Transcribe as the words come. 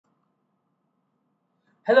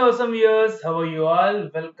Hello awesome viewers, how are you all?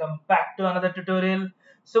 Welcome back to another tutorial.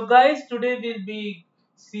 So guys, today we'll be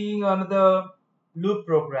seeing another loop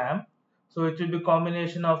program. So it will be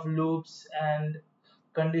combination of loops and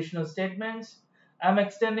conditional statements. I'm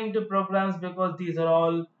extending to programs because these are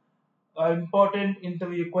all important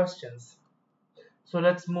interview questions. So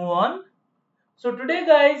let's move on. So today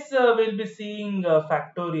guys, we'll be seeing a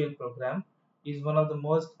factorial program. Is one of the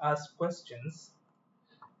most asked questions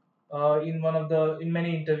in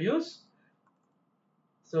many interviews.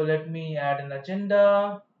 So let me add an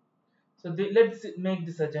agenda. So let's make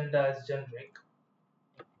this agenda as generic.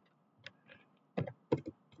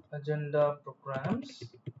 Agenda programs,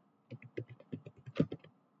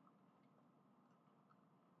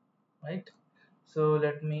 right? So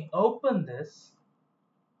let me open this.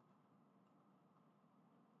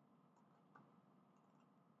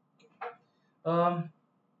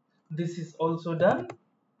 This is also done.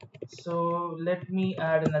 So let me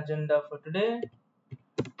add an agenda for today.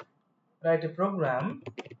 Write a program.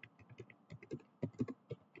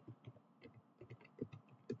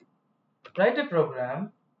 Write a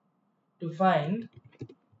program to find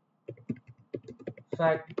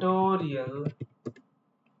factorial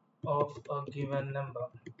of a given number.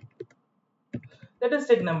 Let us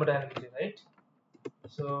take number dynamically, right?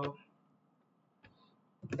 So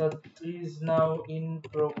that is now in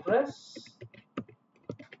progress.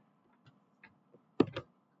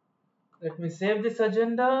 Let me save this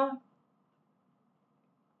agenda.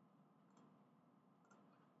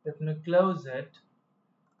 Let me close it.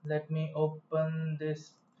 Let me open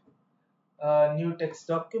this new text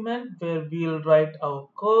document where we'll write our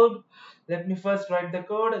code. Let me first write the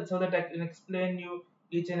code so that I can explain you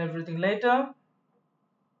each and everything later.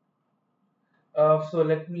 So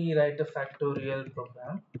let me write a factorial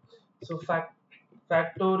program. So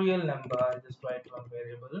factorial number, I'll just write one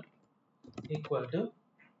variable equal to.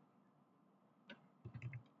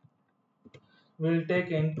 We'll take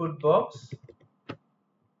input box.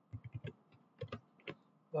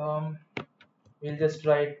 Um, we'll just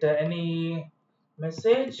write any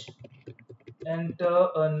message, enter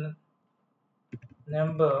a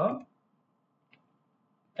number,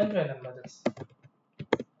 enter a number.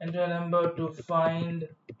 Enter a number to find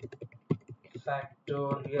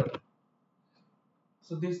factorial.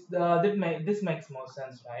 So this makes more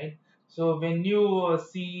sense, right? So when you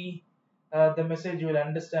see the message, you will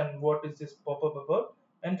understand what is this pop-up about.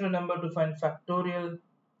 Enter a number to find factorial.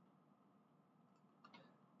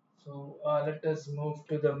 So let us move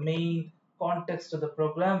to the main context of the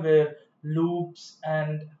program where loops are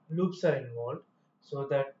involved, so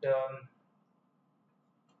that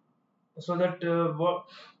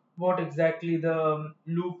what exactly the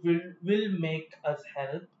loop will make us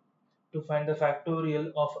help to find the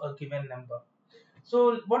factorial of a given number.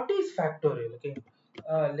 So what is factorial? Okay,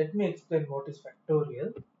 let me explain what is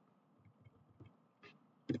factorial.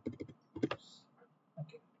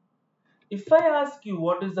 Okay, if I ask you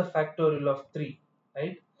what is the factorial of 3,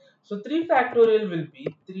 right? So 3 factorial will be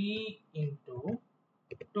 3 into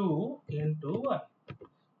 2 into 1,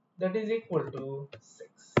 that is equal to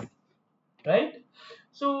 6, right?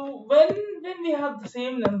 So when we have the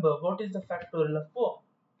same number, what is the factorial of 4?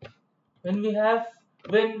 when we have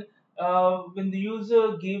when when the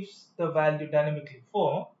user gives the value dynamically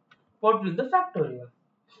 4, what will the factorial?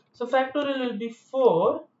 So factorial will be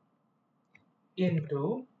 4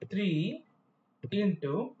 into 3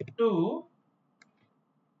 into 2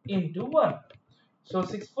 into 1. So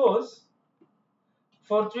 6 fours,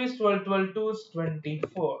 4 3 is 12, 12 2 is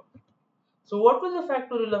 24. So what will the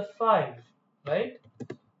factorial of 5, right?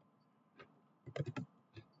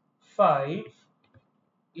 5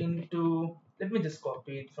 into, let me just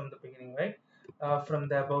copy it from the beginning, right? From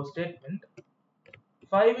the above statement,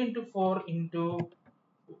 5 into 4 into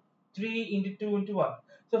 3 into 2 into 1.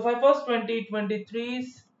 So 5 was 20, 23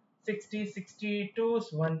 is 60, 62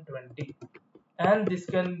 is 120. And this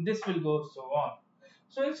will go so on.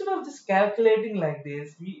 So instead of just calculating like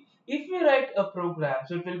this, if we write a program,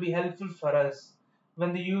 so it will be helpful for us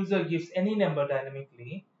when the user gives any number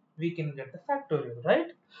dynamically, we can get the factorial, right?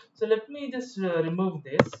 So let me just remove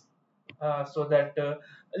this so that a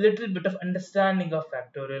little bit of understanding of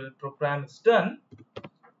factorial program is done.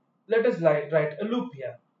 Let us write a loop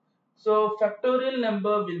here. So factorial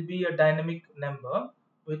number will be a dynamic number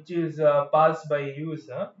which is passed by a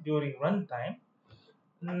user during runtime.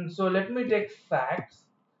 So let me take facts,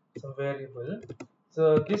 some variable.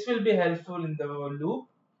 So this will be helpful in the loop.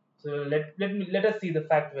 So let us see the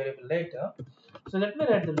fact variable later. So let me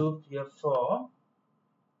write the loop here for.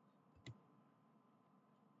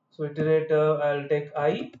 So iterator, I'll take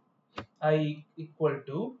I equal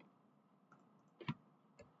to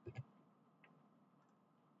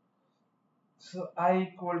So I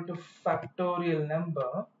equal to factorial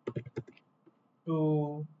number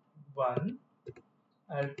to 1.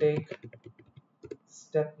 I'll take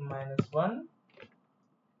step minus 1,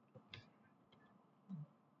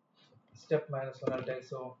 step minus 1 I'll take.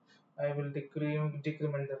 So I will decrement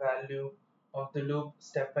the value of the loop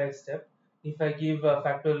step by step. If I give a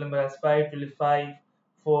factorial number as 5, it will be 5,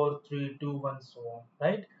 4, 3, 2, 1, so on,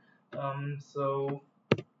 right? So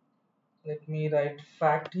let me write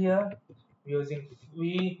fact here. Using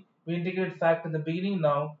we integrate fact in the beginning.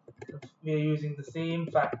 Now we are using the same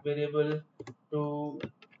fact variable to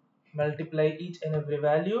multiply each and every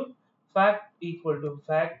value. Fact equal to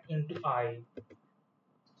fact into I.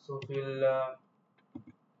 So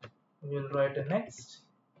we'll write a next,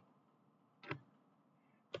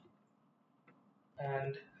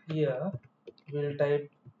 and here we'll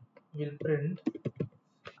print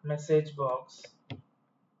message box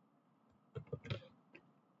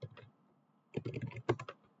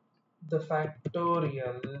the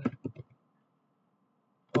factorial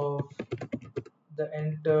of the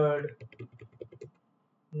entered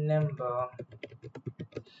number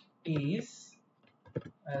is,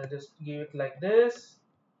 I'll just give it like this,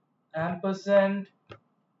 ampersand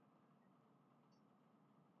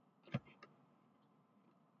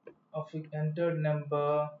of entered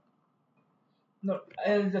number. No,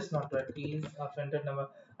 I'll just not write is of entered number.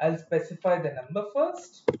 I'll specify the number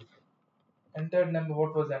first. Entered number,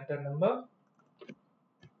 what was entered number?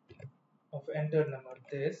 Of entered number,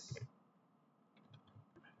 this,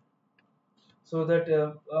 so that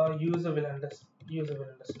user will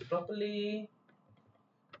understand properly.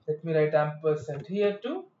 Let me write ampersand here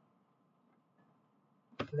too.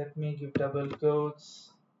 Let me give double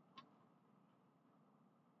quotes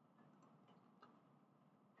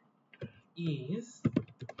is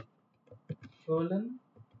colon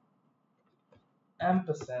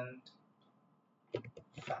ampersand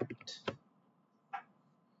fact.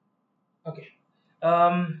 Okay.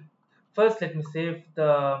 First, let me save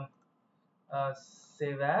the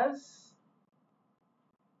save as.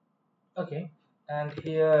 Okay, and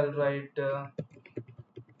here I'll write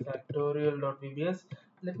factorial.vbs.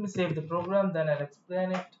 Let me save the program, then I'll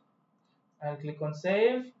explain it. I'll click on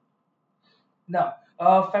save. Now,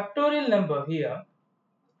 factorial number here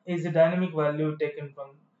is a dynamic value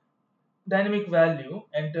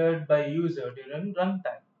entered by user during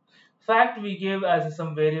runtime. Fact we gave as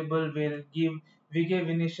some variable we gave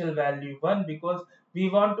initial value 1 because we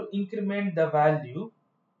want to increment the value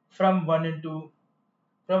from 1 into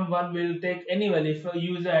from 1. We'll take any value. If a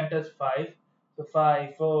user enters 5, so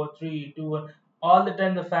 5, 4, 3, 2, 1, all the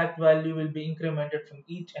time the fact value will be incremented from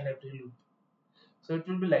each and every loop. So it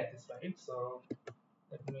will be like this, right? So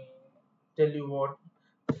let me tell you what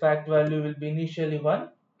the fact value will be initially 1.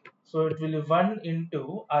 So it will be 1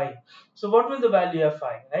 into I. So what will the value of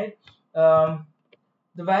I, right?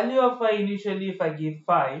 The value of I initially, if I give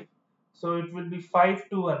 5, so it will be 5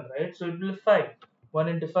 to 1, right? So it will be 5. 1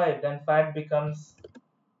 into 5, then fact becomes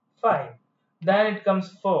 5. Then it comes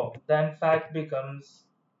 4. Then fact becomes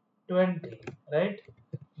 20, right?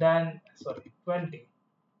 Then, sorry, 20.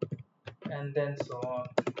 And then so on.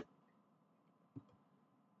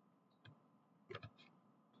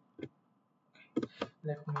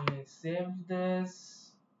 Let me save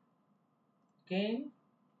this again.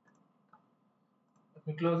 Let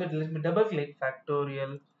me close it. Let me double click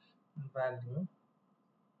factorial value.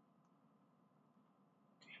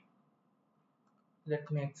 Let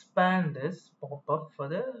me expand this pop up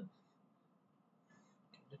further.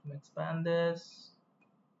 Let me expand this.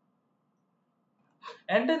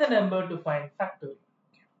 Enter the number to find factorial.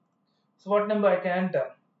 So what number I can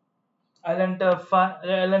enter? I'll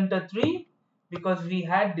enter 3 because we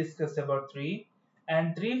had discussed about 3,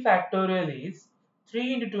 and 3 factorial is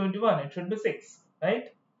 3 into 2 into 1. It should be 6,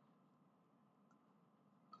 right?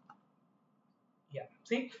 Yeah.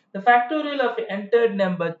 See, the factorial of entered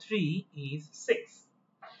number 3 is 6.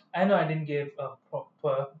 I know I didn't give a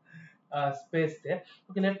proper space there.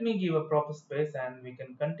 Okay, let me give a proper space and we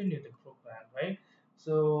can continue the program, right?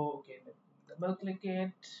 So, okay, let me double click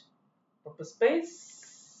it. Proper space.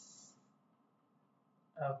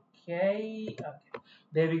 Okay,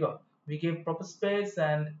 there we go. We gave proper space,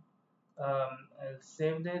 and I'll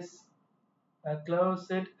save this. I'll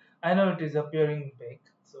close it. I know it is appearing big,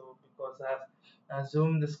 so because I've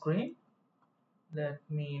zoomed the screen. Let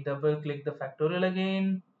me double click the factorial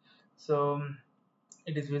again. So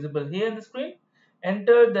it is visible here in the screen.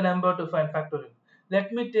 Enter the number to find factorial.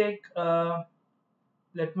 Let me take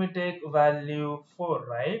value 4,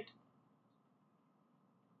 right?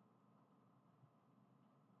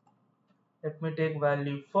 Let me take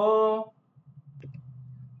value 4.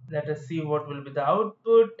 Let us see what will be the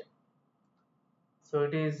output. So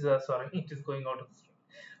it is sorry, it is going out of the string.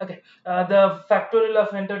 Okay, the factorial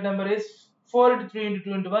of entered number is 4 into 3 into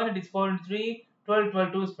 2 into 1. It is 4 into 3, 12,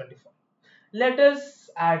 12, 2 is 24. Let us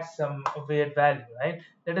add some weird value, right?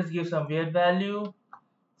 Let us give some weird value.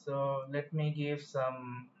 So let me give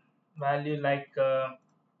some value like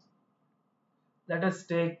let us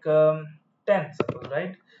take 10, suppose,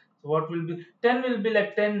 right? So what will be 10 will be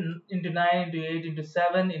like 10 into 9 into 8 into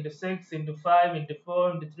 7 into 6 into 5 into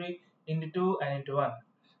 4 into 3 into 2 and into 1.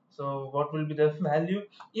 So what will be the value?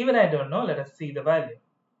 Even I don't know. Let us see the value.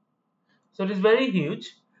 So it is very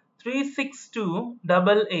huge.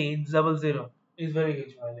 3628800 is very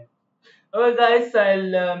huge value. Okay, guys,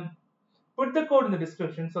 I'll put the code in the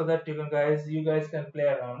description so that you guys can play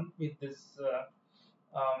around with this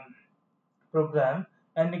program,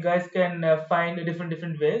 and you guys can find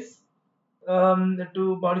different ways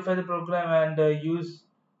to modify the program and use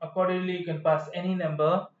accordingly. You can pass any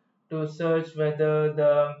number to search whether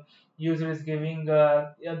the user is giving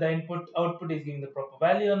yeah, the input output is giving the proper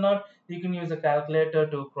value or not. You can use a calculator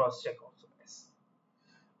to cross check also, guys.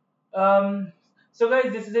 So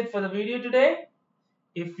guys, this is it for the video today.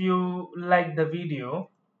 If you like the video,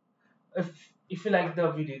 if you like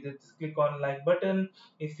the video, just click on like button.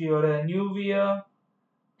 If you're a new viewer,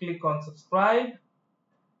 click on subscribe.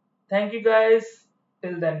 Thank you guys.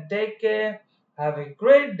 Till then, take care. Have a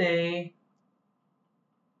great day.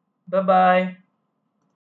 Bye bye.